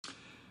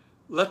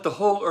Let the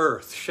whole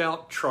earth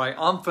shout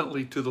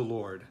triumphantly to the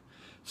Lord.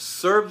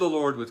 Serve the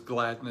Lord with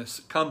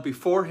gladness. Come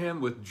before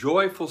him with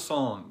joyful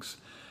songs.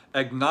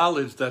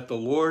 Acknowledge that the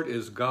Lord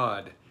is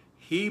God.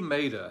 He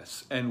made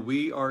us, and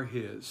we are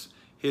his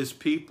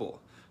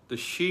people, the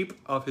sheep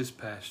of his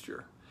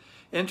pasture.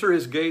 Enter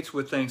his gates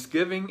with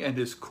thanksgiving and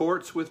his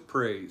courts with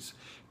praise.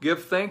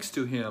 Give thanks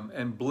to him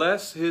and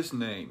bless his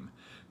name.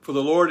 For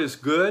the Lord is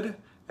good,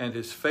 and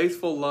his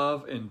faithful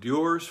love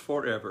endures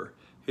forever.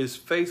 His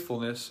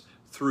faithfulness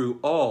through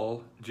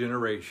all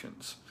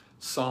generations.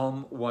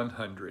 Psalm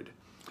 100.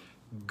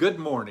 Good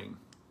morning,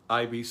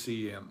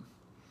 IBCM.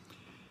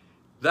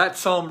 That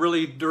psalm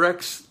really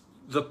directs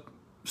the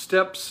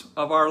steps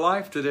of our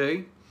life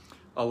today,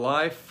 a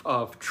life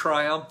of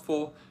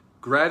triumphal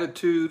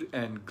gratitude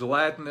and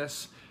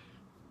gladness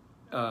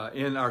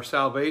in our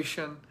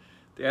salvation,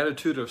 the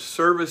attitude of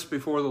service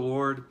before the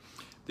Lord,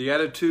 the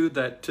attitude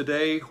that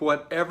today,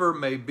 whatever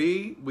may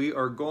be, we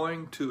are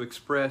going to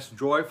express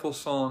joyful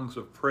songs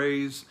of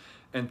praise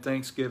and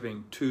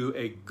thanksgiving to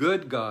a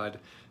good God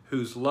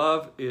whose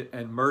love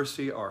and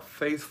mercy are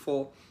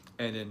faithful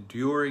and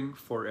enduring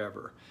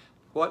forever.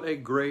 What a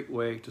great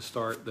way to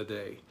start the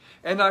day.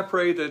 And I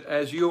pray that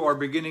as you are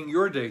beginning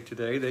your day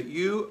today, that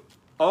you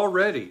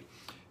already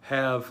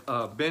have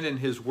been in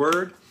his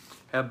word,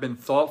 have been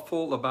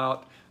thoughtful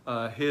about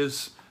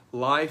his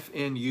life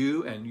in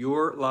you and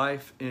your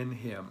life in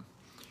him.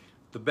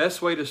 The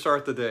best way to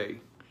start the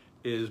day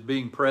is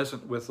being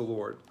present with the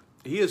Lord.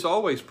 He is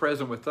always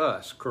present with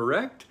us,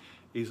 correct?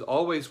 He's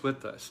always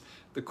with us.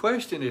 The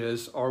question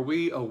is, are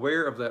we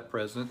aware of that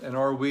presence, and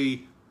are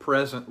we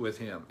present with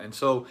him? And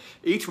so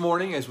each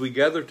morning as we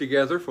gather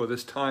together for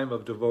this time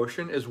of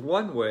devotion is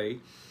one way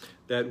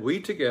that we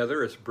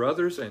together as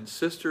brothers and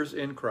sisters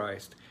in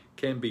Christ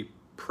can be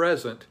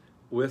present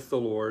with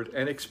the Lord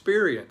and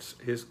experience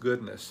his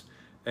goodness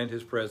and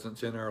his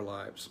presence in our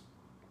lives.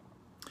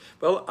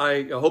 Well,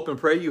 I hope and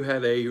pray you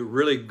had a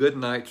really good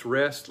night's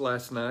rest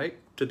last night.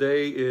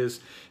 Today is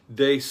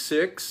day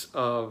 6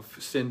 of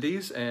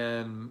Cindy's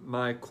and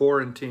my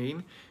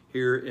quarantine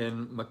here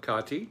in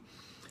Makati.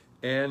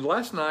 And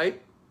last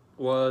night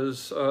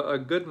was a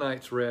good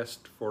night's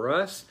rest for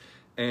us.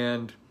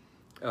 And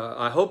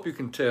I hope you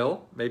can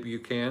tell, maybe you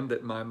can,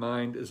 that my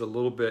mind is a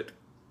little bit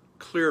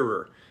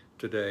clearer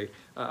today.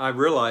 I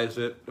realized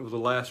that over the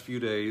last few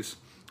days,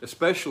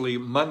 especially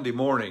Monday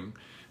morning,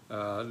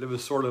 there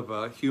was sort of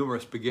a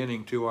humorous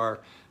beginning to our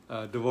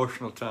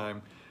devotional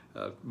time.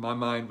 My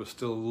mind was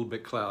still a little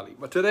bit cloudy.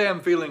 But today I'm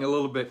feeling a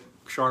little bit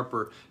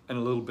sharper and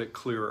a little bit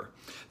clearer.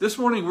 This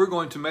morning we're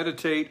going to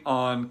meditate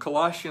on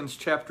Colossians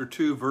chapter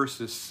 2,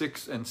 verses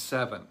 6 and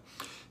 7.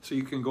 So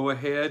you can go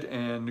ahead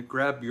and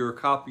grab your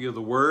copy of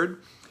the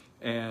Word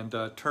and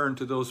turn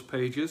to those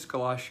pages,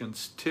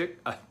 Colossians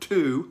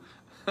 2,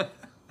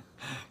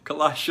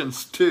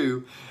 Colossians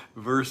 2,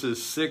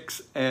 verses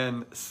 6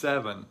 and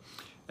 7.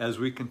 As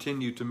we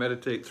continue to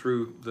meditate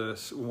through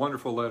this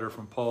wonderful letter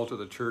from Paul to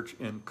the church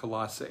in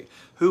Colossae,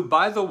 who,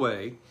 by the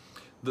way,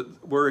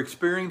 were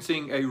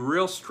experiencing a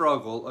real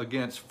struggle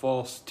against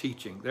false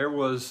teaching. There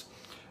was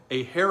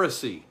a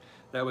heresy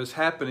that was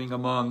happening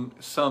among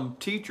some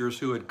teachers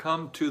who had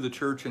come to the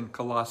church in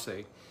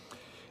Colossae,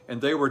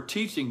 and they were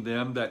teaching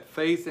them that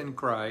faith in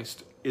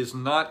Christ is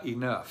not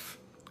enough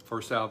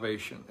for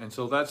salvation. And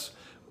so that's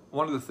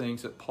one of the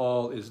things that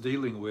Paul is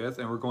dealing with,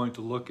 and we're going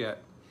to look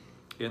at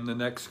in the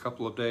next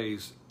couple of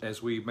days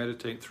as we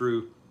meditate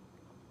through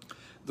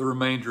the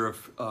remainder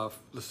of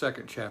the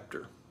second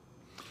chapter.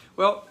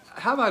 Well,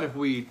 how about if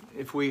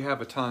we have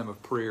a time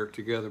of prayer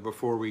together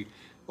before we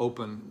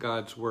open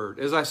God's Word?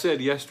 As I said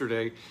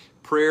yesterday,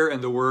 prayer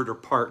and the Word are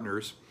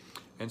partners,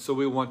 and so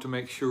we want to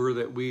make sure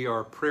that we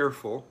are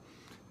prayerful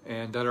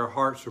and that our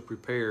hearts are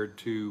prepared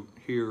to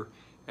hear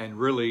and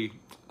really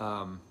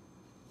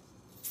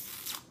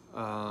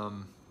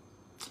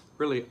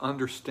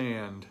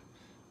understand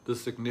the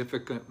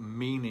significant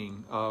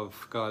meaning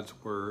of God's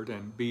Word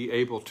and be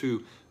able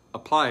to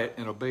apply it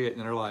and obey it in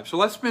our lives. So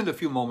let's spend a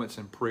few moments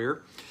in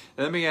prayer.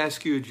 And let me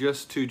ask you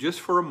just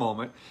for a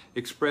moment,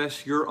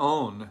 express your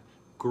own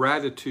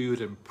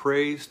gratitude and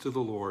praise to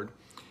the Lord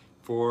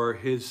for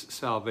his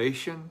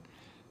salvation,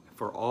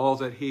 for all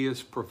that he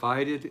has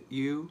provided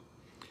you,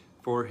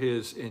 for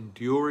his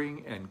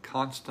enduring and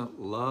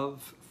constant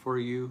love for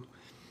you.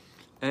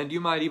 And you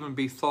might even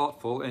be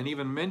thoughtful and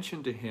even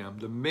mention to him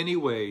the many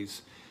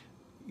ways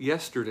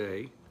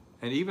yesterday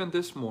and even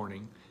this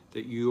morning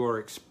that you are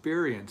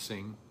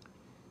experiencing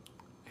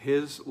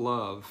his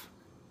love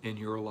in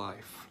your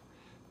life.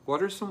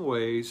 What are some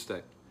ways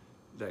that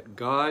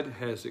God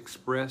has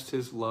expressed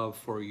his love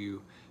for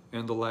you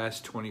in the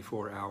last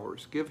 24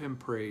 hours? Give him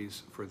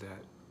praise for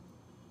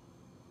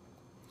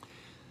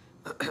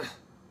that.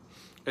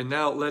 And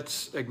now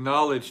let's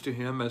acknowledge to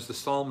him, as the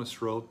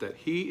psalmist wrote, that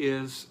he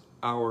is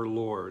our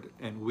Lord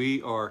and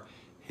we are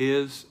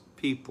his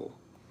people.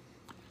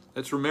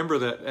 Let's remember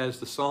that,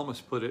 as the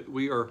psalmist put it,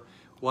 we are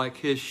like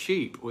his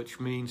sheep, which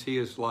means he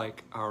is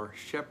like our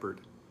shepherd.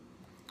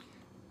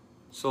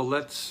 So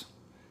let's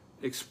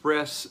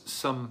express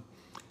some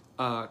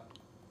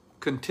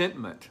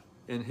contentment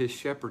in his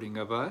shepherding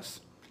of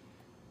us.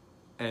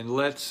 And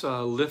let's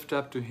lift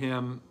up to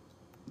him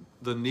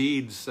the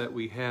needs that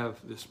we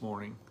have this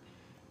morning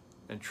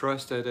and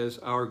trust that as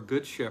our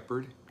good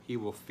shepherd, he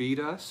will feed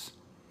us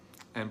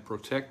and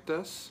protect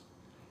us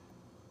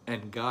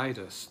and guide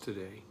us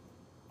today.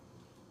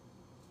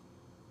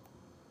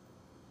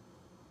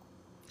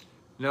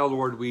 Now,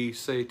 Lord, we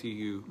say to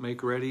you,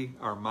 make ready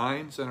our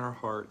minds and our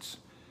hearts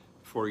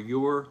for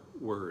your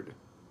word.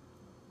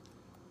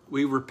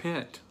 We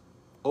repent,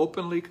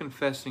 openly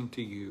confessing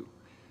to you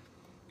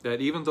that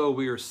even though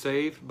we are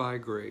saved by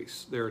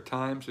grace, there are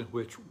times in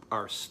which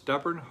our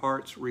stubborn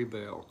hearts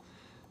rebel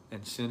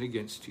and sin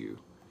against you.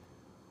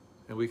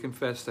 And we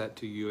confess that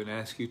to you and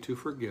ask you to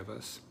forgive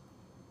us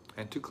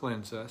and to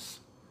cleanse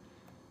us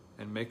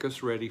and make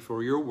us ready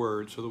for your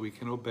word so that we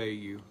can obey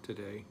you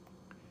today.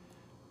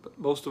 But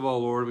most of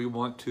all, Lord, we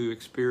want to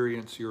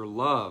experience your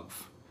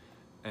love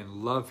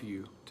and love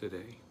you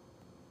today.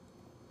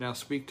 Now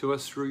speak to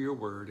us through your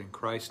word. In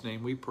Christ's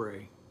name we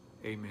pray.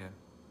 Amen.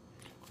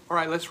 All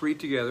right, let's read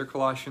together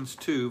Colossians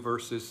 2,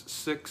 verses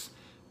 6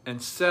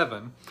 and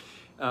 7,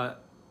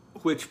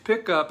 which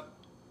pick up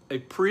a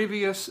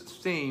previous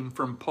theme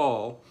from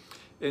Paul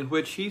in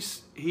which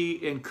he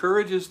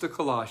encourages the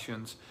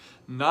Colossians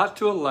not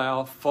to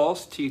allow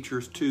false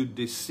teachers to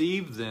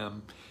deceive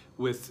them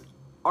with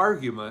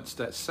arguments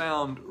that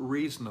sound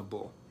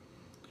reasonable,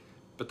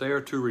 but they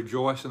are to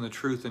rejoice in the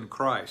truth in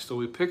Christ. So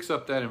he picks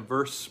up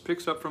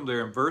from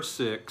there in verse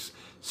 6.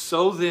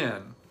 So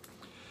then,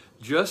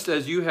 just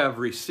as you have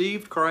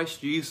received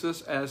Christ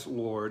Jesus as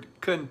Lord,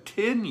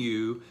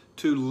 continue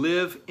to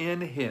live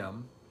in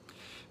him,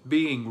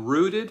 being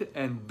rooted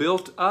and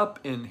built up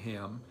in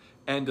him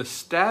and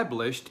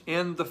established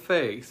in the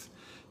faith,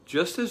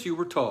 just as you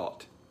were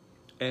taught,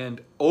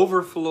 and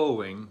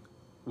overflowing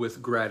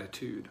with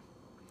gratitude.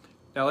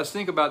 Now let's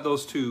think about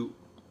those two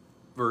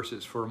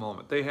verses for a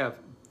moment. They have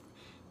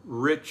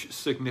rich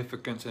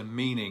significance and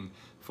meaning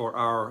for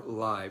our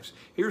lives.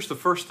 Here's the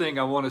first thing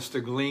I want us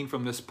to glean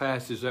from this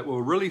passage that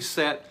will really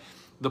set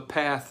the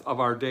path of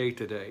our day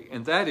today,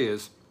 and that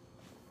is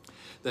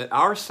that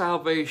our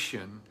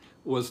salvation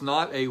was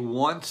not a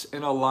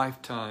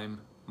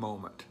once-in-a-lifetime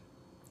moment.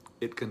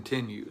 It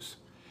continues.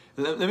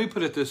 Let me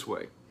put it this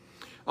way.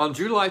 On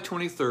July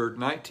 23rd,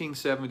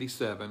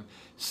 1977,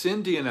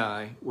 Cindy and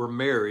I were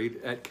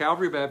married at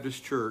Calvary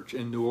Baptist Church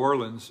in New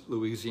Orleans,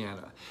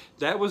 Louisiana.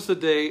 That was the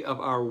day of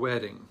our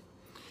wedding.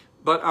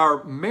 But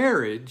our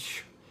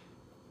marriage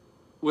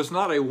was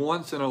not a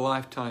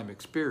once-in-a-lifetime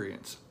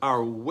experience.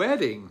 Our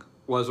wedding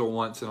was a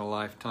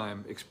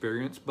once-in-a-lifetime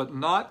experience, but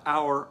not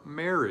our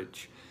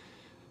marriage.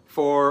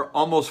 For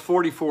almost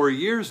 44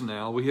 years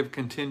now, we have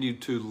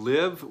continued to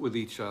live with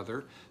each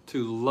other,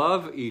 to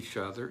love each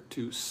other,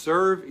 to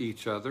serve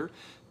each other,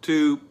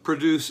 to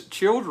produce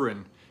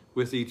children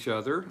with each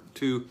other,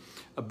 to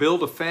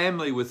build a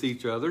family with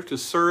each other, to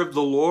serve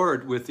the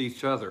Lord with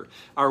each other.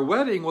 Our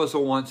wedding was a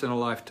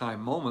once-in-a-lifetime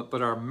moment,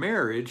 but our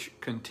marriage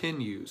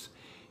continues.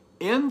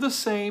 In the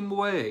same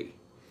way,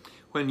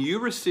 when we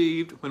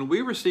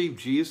received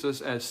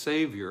Jesus as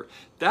Savior,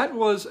 that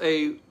was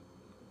in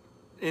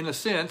a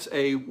sense,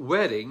 a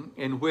wedding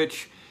in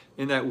which,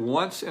 in that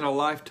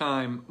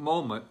once-in-a-lifetime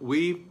moment,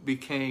 we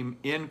became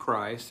in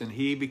Christ and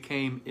he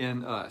became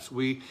in us.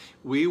 We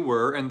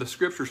were, and the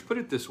scriptures put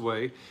it this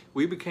way,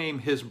 we became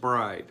his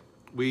bride.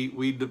 We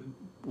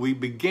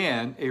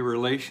began a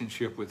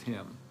relationship with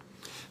him.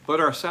 But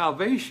our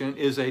salvation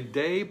is a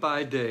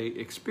day-by-day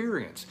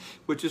experience,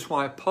 which is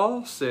why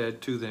Paul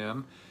said to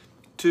them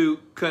to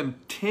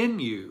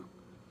continue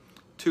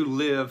to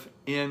live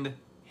in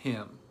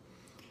him.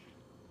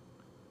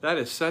 That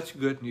is such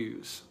good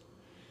news,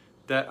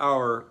 that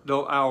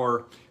though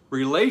our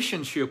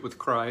relationship with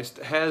Christ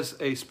has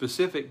a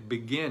specific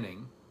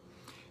beginning,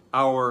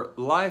 our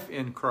life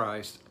in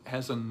Christ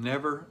has a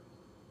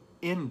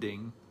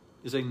never-ending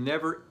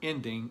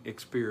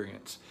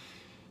experience.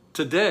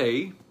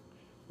 Today,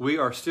 we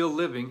are still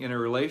living in a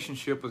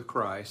relationship with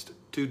Christ.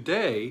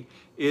 Today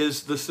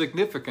is the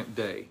significant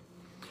day.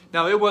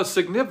 Now, it was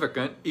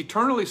significant,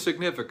 eternally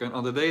significant,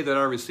 on the day that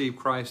I received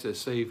Christ as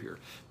Savior.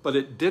 But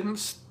it didn't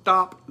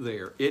stop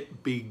there.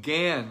 It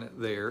began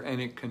there, and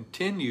it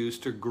continues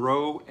to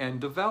grow and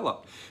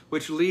develop,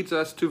 which leads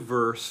us to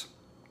verse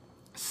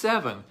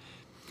 7,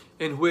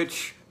 in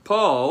which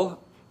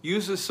Paul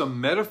uses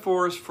some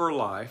metaphors for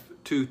life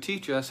to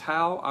teach us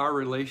how our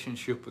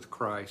relationship with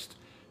Christ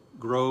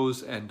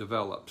grows and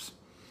develops.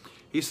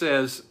 He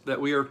says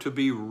that we are to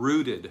be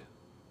rooted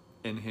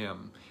in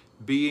him.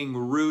 Being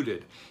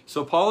rooted.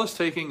 So Paul is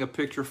taking a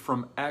picture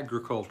from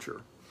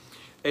agriculture.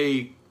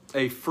 A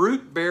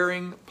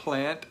fruit-bearing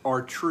plant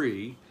or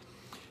tree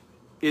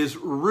is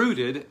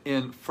rooted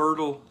in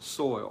fertile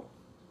soil.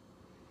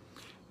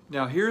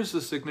 Now here's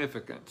the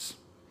significance.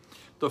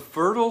 The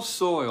fertile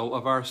soil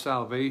of our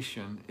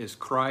salvation is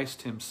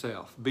Christ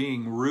himself,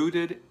 being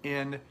rooted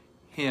in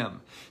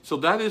him. So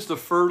that is the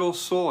fertile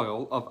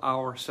soil of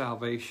our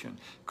salvation.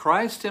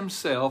 Christ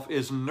himself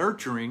is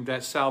nurturing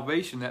that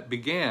salvation that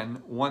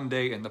began one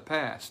day in the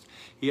past.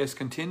 He has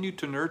continued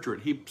to nurture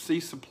it. He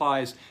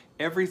supplies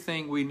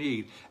everything we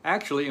need.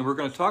 Actually, and we're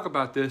going to talk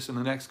about this in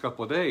the next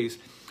couple of days,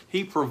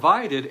 he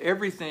provided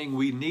everything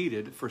we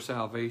needed for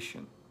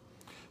salvation.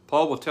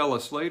 Paul will tell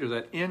us later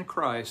that in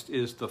Christ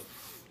is the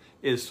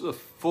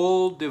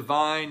full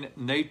divine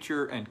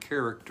nature and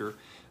character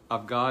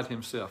of God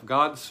himself.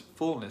 God's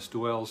fullness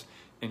dwells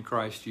in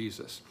Christ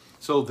Jesus.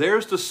 So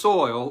there's the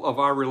soil of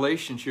our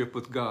relationship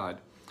with God,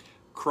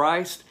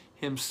 Christ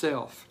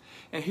himself.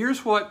 And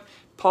here's what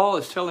Paul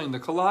is telling the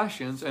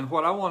Colossians, and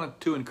what I wanted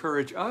to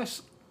encourage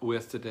us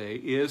with today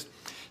is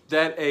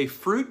that a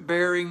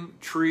fruit-bearing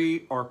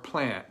tree or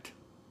plant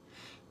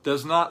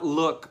does not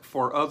look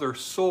for other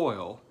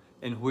soil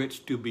in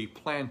which to be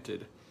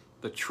planted.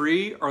 The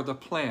tree or the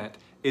plant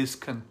is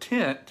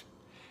content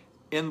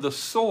in the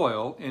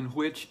soil in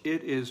which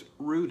it is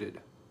rooted.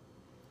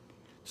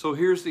 So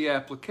here's the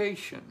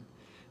application.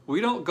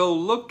 We don't go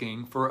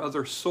looking for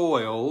other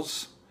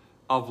soils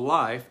of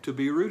life to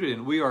be rooted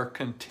in. We are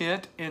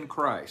content in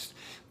Christ.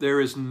 There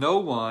is no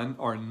one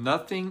or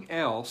nothing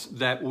else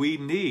that we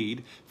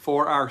need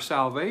for our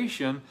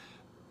salvation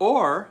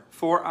or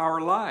for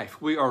our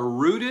life. We are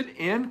rooted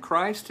in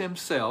Christ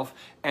himself,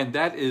 and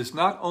that is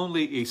not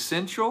only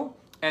essential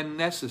and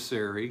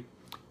necessary,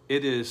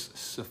 it is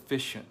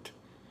sufficient.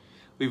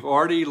 We've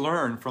already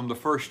learned from the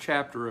first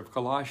chapter of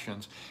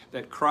Colossians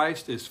that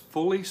Christ is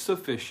fully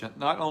sufficient,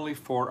 not only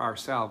for our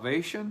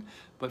salvation,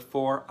 but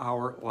for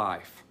our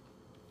life.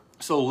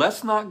 So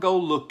let's not go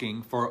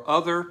looking for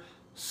other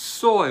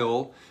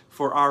soil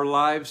for our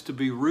lives to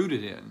be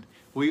rooted in.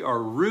 We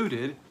are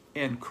rooted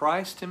in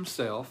Christ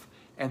himself,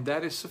 and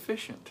that is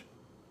sufficient.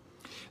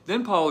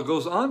 Then Paul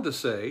goes on to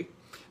say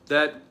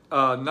that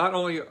not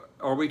only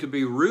are we to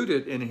be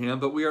rooted in him,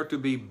 but we are to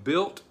be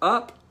built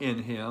up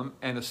in him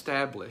and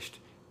established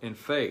in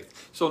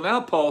faith. So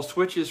now Paul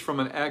switches from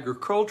an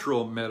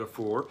agricultural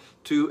metaphor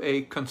to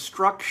a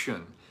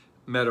construction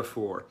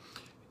metaphor.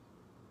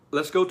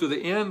 Let's go to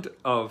the end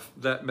of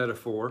that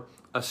metaphor,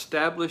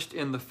 established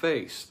in the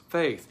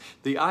faith.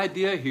 The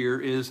idea here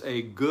is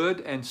a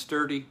good and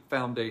sturdy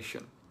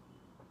foundation.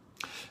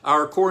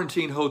 Our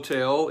quarantine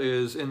hotel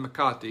is in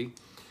Makati,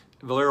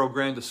 Valero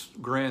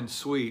Grand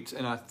Suites,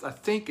 and I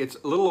think it's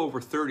a little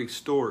over 30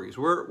 stories.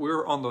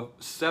 We're on the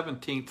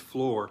 17th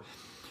floor,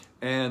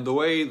 and the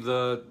way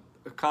the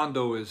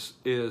condo is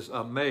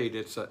made,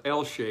 it's an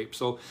L shape.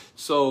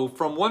 So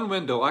from one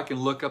window I can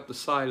look up the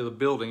side of the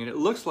building, and it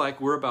looks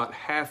like we're about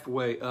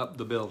halfway up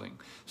the building.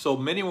 So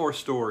many more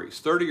stories,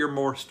 30 or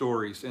more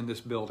stories in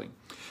this building.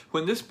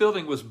 When this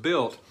building was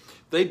built,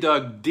 they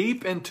dug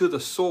deep into the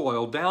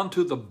soil, down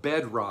to the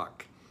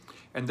bedrock.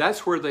 And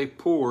that's where they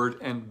poured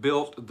and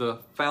built the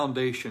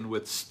foundation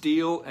with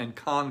steel and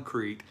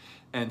concrete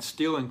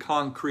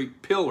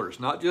pillars,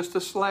 not just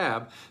a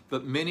slab,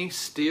 but many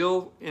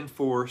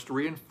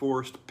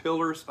reinforced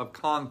pillars of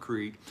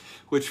concrete,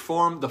 which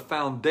formed the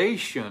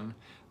foundation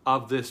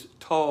of this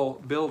tall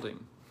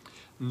building.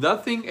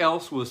 Nothing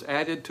else was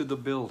added to the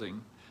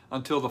building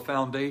until the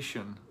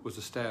foundation was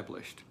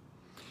established.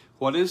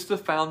 What is the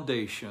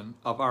foundation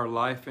of our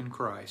life in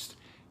Christ?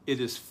 It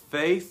is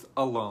faith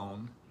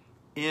alone,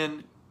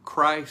 in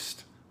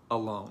Christ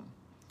alone.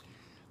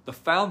 The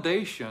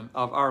foundation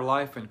of our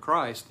life in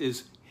Christ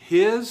is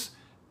his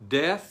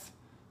death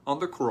on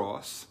the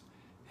cross,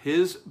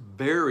 his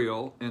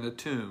burial in a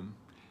tomb,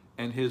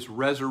 and his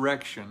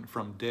resurrection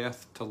from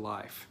death to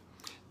life.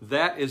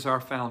 That is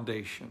our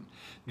foundation.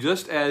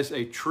 Just as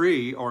a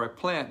tree or a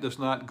plant does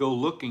not go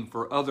looking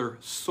for other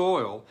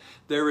soil,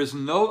 there is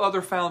no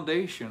other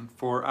foundation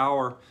for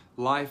our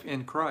life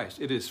in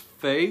Christ. It is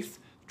faith,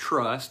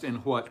 trust in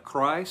what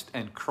Christ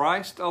and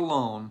Christ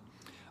alone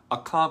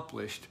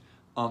accomplished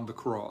on the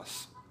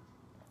cross.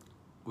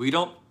 We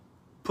don't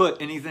put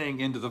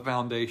anything into the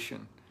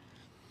foundation.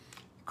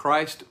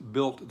 Christ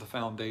built the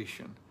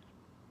foundation,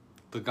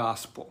 the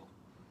gospel.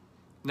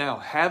 Now,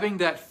 having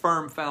that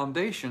firm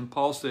foundation,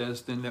 Paul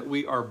says then that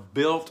we are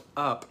built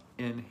up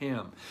in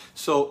him.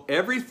 So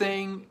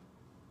everything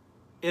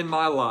in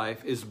my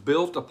life is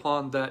built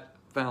upon that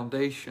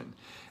foundation,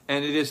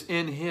 and it is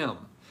in him.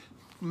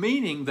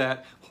 Meaning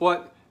that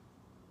what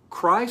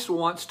Christ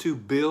wants to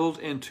build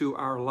into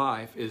our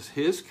life is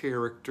his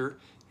character,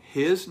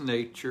 his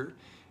nature,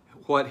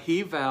 what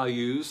he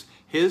values,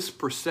 his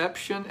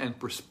perception and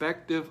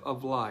perspective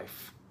of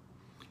life.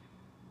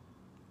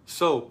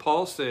 So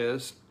Paul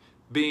says,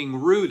 being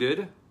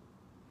rooted,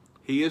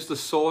 he is the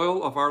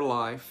soil of our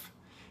life.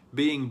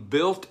 Being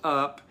built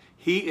up,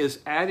 he is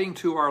adding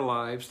to our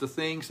lives the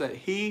things that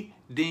he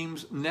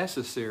deems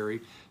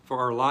necessary for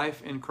our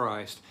life in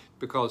Christ,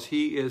 because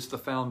he is the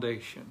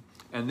foundation.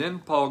 And then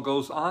Paul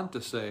goes on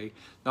to say,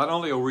 not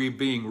only are we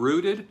being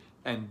rooted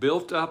and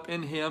built up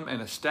in him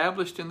and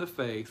established in the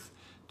faith,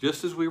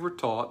 just as we were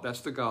taught, that's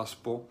the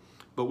gospel,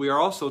 but we are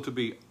also to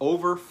be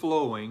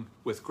overflowing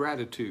with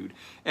gratitude.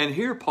 And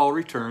here Paul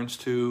returns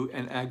to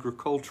an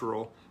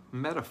agricultural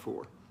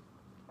metaphor.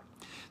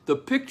 The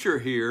picture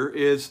here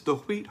is the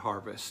wheat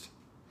harvest.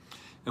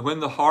 And when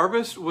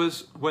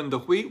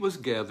the wheat was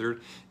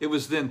gathered, it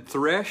was then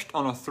threshed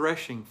on a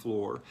threshing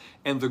floor,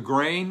 and the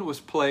grain was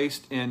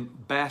placed in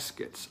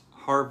baskets,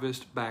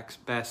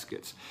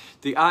 baskets.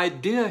 The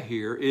idea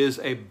here is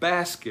a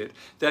basket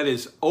that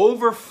is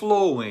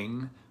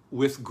overflowing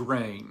with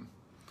grain.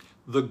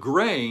 The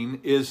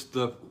grain is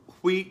the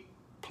wheat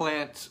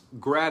plant's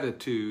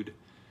gratitude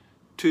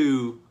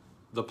to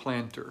the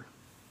planter.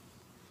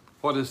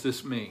 What does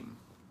this mean?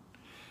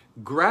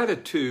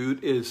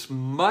 Gratitude is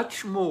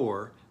much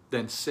more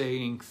than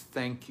saying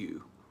thank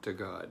you to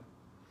God.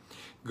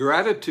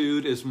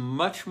 Gratitude is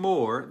much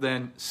more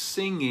than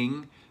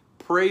singing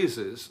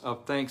praises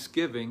of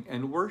thanksgiving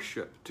and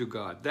worship to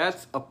God.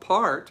 That's a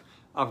part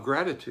of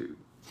gratitude.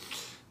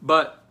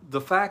 But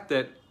the fact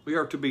that we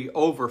are to be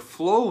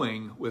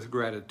overflowing with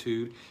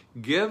gratitude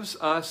gives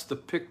us the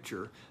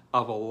picture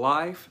of a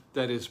life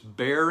that is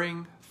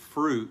bearing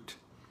fruit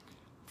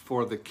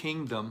for the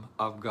kingdom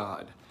of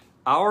God.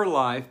 Our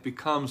life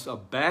becomes a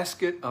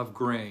basket of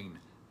grain,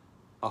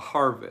 a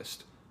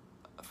harvest,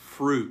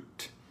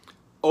 fruit,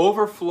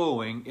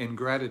 overflowing in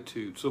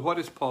gratitude. So what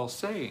is Paul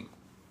saying?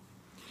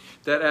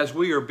 That as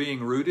we are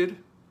being rooted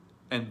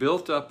and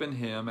built up in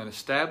Him and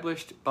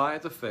established by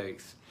the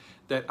faith,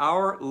 that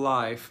our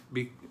life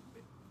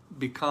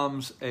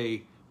becomes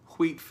a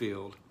wheat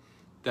field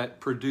that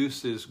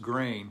produces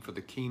grain for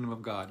the kingdom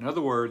of God. In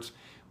other words,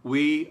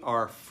 we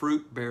are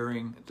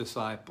fruit-bearing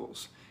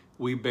disciples.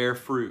 We bear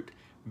fruit.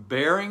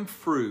 Bearing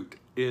fruit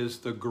is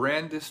the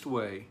grandest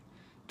way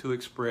to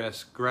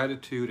express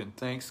gratitude and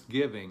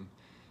thanksgiving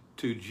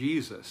to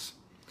Jesus.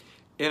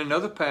 In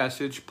another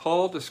passage,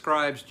 Paul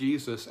describes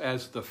Jesus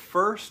as the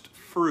first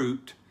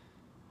fruit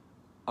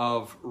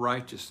of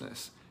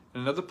righteousness.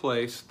 In another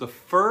place, the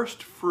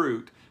first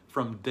fruit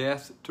from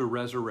death to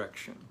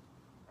resurrection.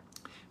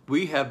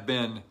 We have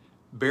been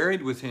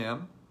buried with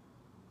Him,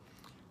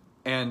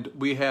 and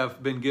we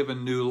have been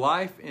given new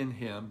life in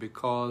Him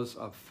because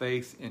of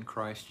faith in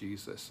Christ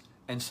Jesus.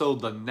 And so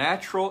the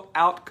natural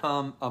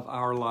outcome of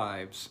our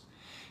lives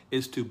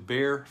is to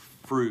bear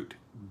fruit,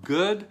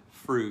 good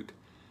fruit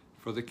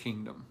for the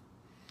kingdom.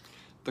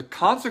 The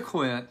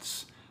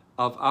consequence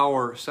of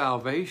our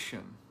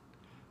salvation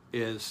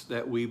is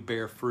that we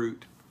bear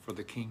fruit for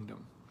the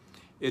kingdom.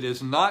 It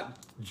is not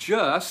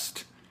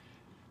just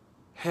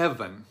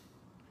heaven.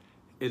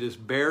 It is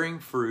bearing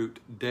fruit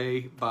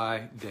day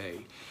by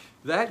day.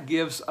 That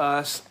gives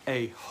us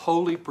a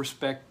holy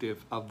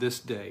perspective of this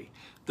day.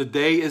 The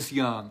day is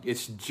young.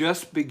 It's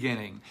just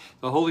beginning.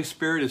 The Holy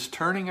Spirit is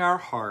turning our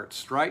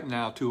hearts right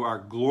now to our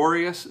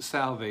glorious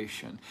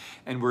salvation.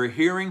 And we're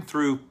hearing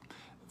through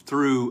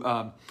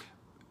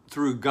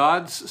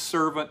God's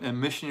servant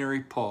and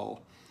missionary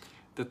Paul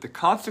that the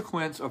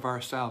consequence of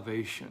our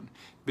salvation,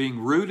 being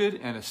rooted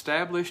and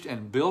established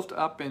and built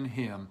up in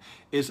Him,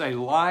 is a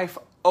life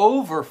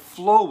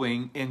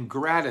overflowing in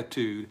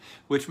gratitude,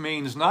 which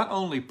means not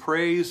only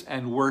praise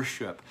and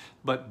worship,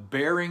 but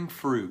bearing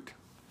fruit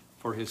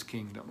for His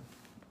kingdom.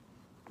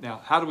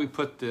 Now, how do we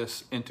put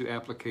this into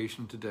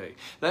application today?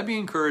 Let me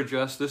encourage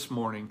us this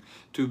morning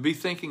to be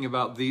thinking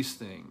about these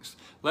things.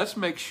 Let's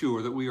make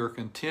sure that we are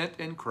content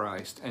in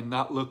Christ and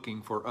not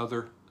looking for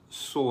other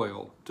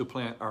soil to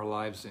plant our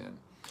lives in.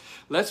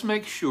 Let's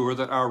make sure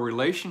that our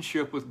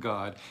relationship with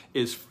God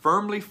is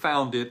firmly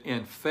founded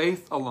in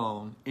faith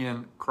alone,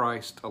 in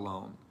Christ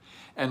alone.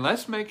 And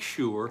let's make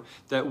sure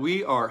that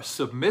we are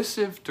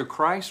submissive to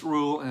Christ's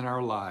rule in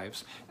our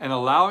lives and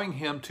allowing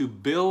Him to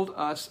build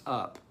us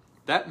up.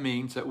 That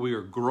means that we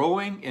are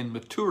growing in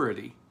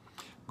maturity,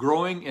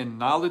 growing in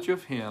knowledge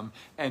of Him,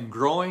 and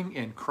growing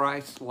in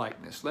Christ's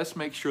likeness. Let's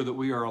make sure that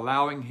we are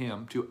allowing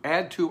Him to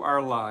add to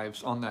our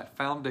lives on that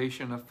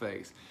foundation of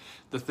faith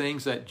the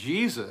things that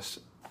Jesus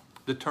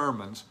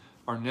determines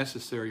are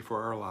necessary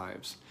for our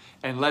lives.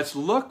 And let's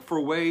look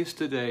for ways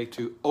today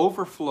to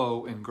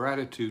overflow in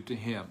gratitude to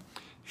Him,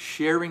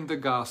 sharing the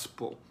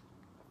gospel,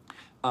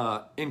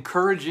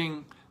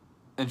 encouraging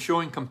and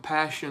showing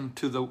compassion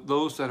to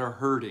those that are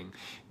hurting,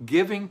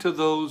 giving to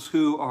those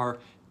who are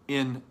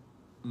in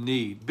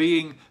need,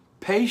 being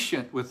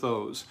patient with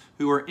those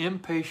who are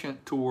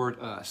impatient toward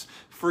us,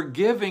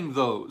 forgiving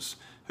those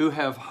who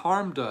have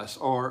harmed us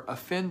or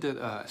offended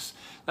us.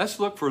 Let's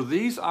look for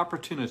these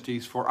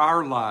opportunities for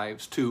our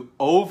lives to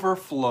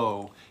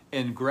overflow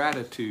in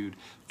gratitude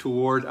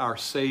toward our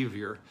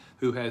Savior,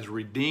 who has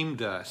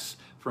redeemed us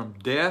from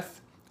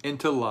death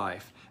into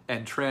life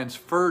and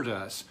transferred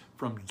us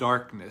from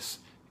darkness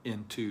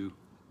into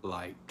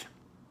light.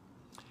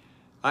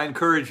 I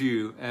encourage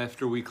you,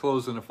 after we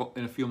close in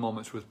a few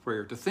moments with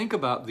prayer, to think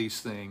about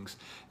these things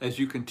as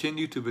you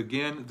continue to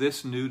begin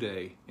this new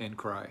day in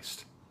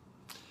Christ.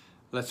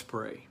 Let's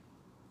pray.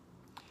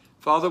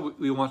 Father,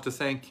 we want to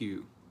thank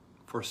You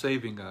for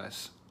saving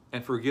us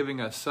and for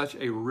giving us such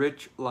a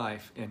rich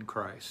life in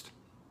Christ.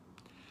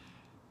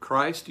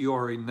 Christ, You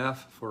are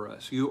enough for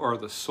us. You are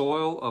the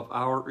soil of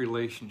our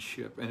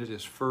relationship, and it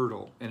is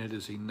fertile and it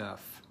is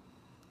enough.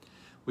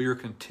 We are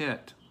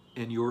content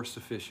in Your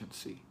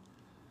sufficiency.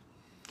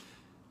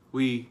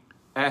 We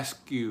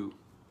ask you,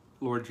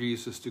 Lord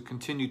Jesus, to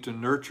continue to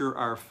nurture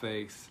our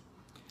faith,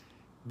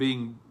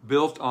 being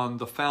built on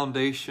the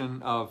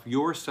foundation of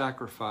your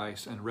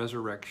sacrifice and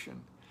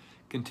resurrection.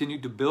 Continue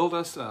to build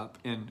us up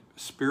in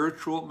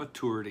spiritual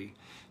maturity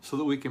so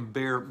that we can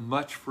bear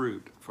much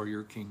fruit for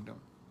your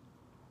kingdom.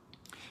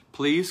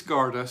 Please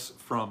guard us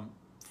from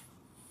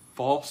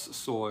false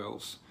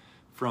soils,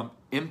 from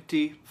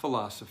empty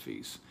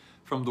philosophies,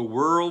 from the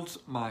world's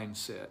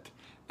mindset,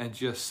 and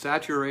just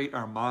saturate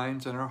our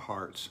minds and our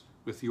hearts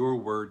with your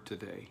word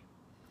today.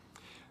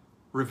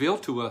 Reveal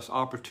to us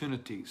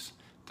opportunities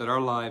that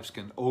our lives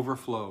can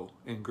overflow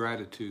in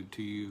gratitude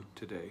to you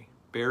today,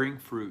 bearing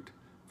fruit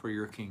for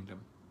your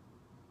kingdom.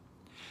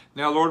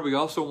 Now, Lord, we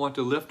also want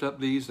to lift up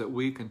these that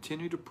we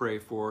continue to pray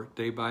for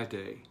day by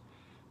day.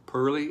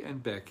 Pearlie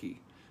and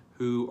Becky,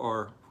 who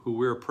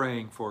we're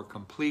praying for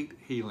complete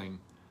healing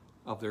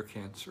of their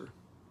cancer.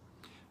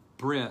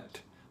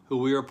 Brent, who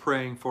we are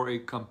praying for a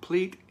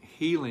complete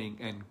healing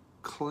and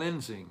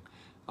cleansing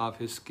of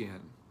his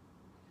skin.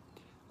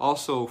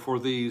 Also for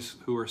these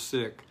who are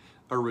sick,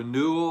 a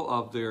renewal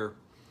of their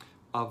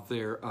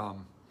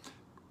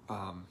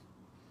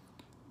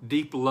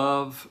deep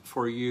love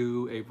for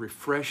you, a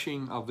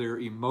refreshing of their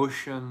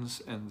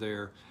emotions and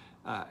their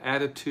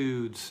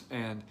attitudes,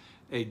 and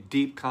a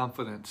deep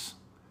confidence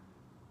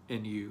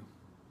in you.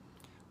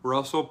 We're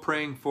also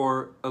praying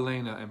for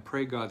Elena and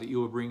pray, God, that you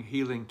will bring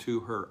healing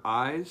to her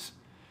eyes,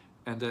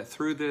 and that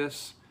through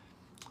this,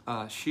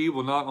 she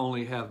will not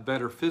only have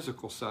better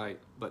physical sight,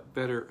 but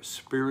better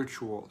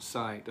spiritual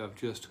sight of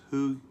just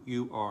who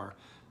you are,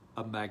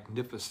 a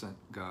magnificent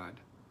God.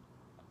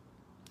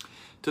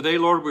 Today,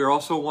 Lord, we are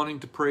also wanting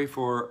to pray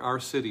for our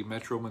city,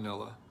 Metro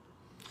Manila.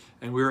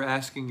 And we're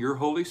asking your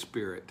Holy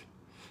Spirit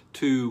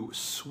to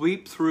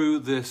sweep through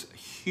this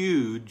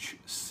huge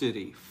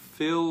city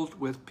filled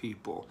with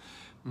people,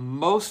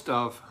 most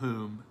of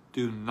whom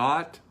do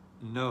not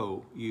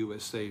know you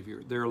as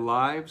Savior. Their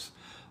lives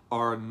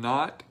are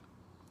not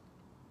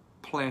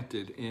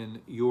planted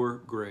in your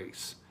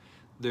grace.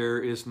 There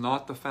is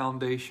not the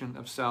foundation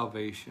of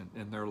salvation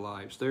in their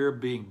lives. They're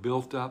being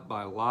built up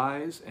by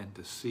lies and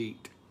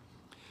deceit,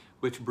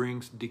 which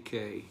brings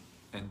decay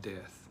and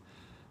death.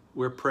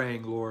 We're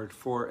praying, Lord,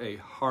 for a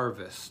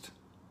harvest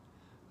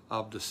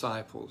of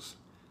disciples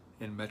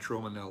in Metro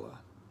Manila.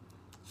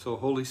 So,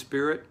 Holy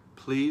Spirit,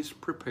 please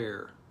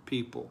prepare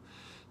people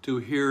to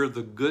hear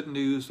the good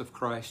news of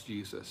Christ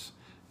Jesus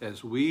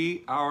as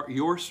we,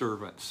 your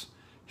servants,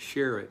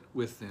 share it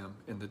with them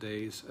in the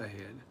days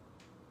ahead.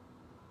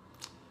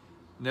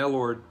 Now,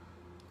 Lord,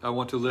 I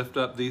want to lift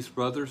up these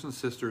brothers and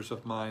sisters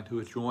of mine who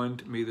have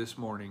joined me this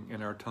morning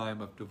in our time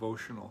of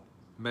devotional,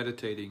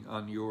 meditating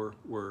on your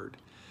word.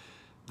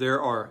 There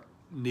are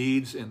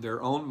needs in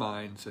their own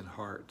minds and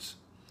hearts.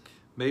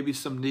 Maybe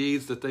some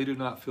needs that they do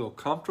not feel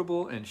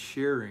comfortable in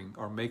sharing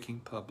or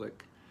making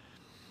public.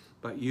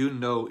 But you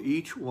know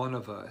each one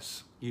of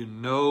us. You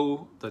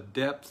know the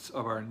depths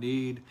of our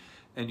need,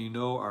 and you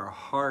know our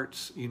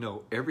hearts. You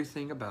know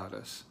everything about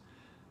us.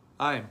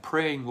 I am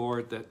praying,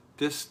 Lord, that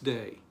this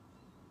day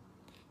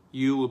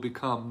you will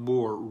become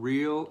more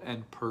real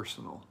and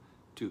personal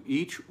to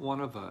each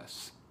one of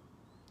us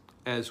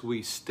as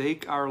we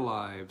stake our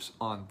lives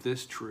on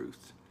this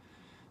truth,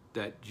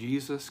 that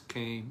Jesus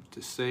came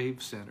to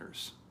save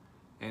sinners,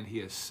 and he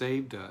has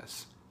saved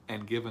us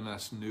and given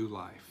us new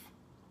life.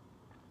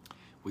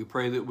 We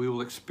pray that we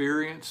will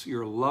experience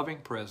your loving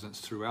presence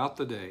throughout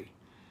the day,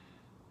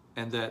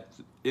 and that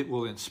it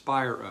will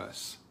inspire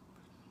us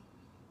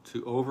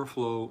to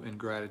overflow in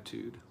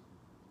gratitude.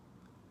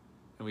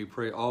 And we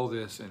pray all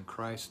this in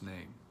Christ's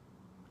name.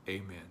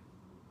 Amen.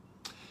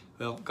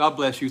 Well, God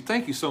bless you.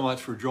 Thank you so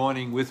much for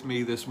joining with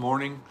me this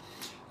morning.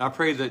 I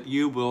pray that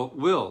you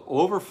will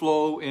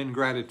overflow in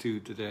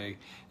gratitude today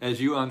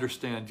as you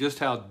understand just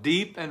how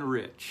deep and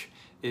rich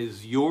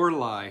is your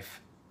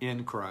life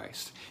in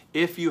Christ.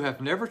 If you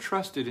have never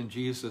trusted in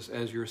Jesus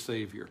as your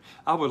Savior,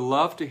 I would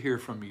love to hear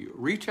from you.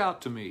 Reach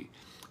out to me,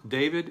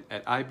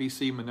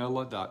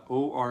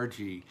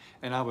 david@ibcmanila.org,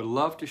 and I would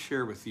love to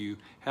share with you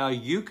how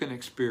you can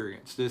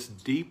experience this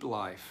deep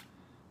life,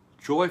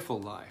 joyful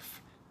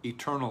life,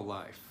 eternal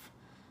life,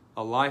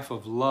 a life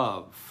of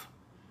love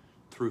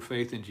through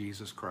faith in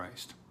Jesus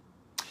Christ.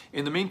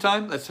 In the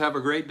meantime, let's have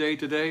a great day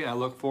today. I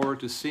look forward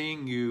to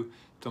seeing you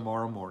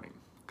tomorrow morning.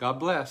 God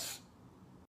bless.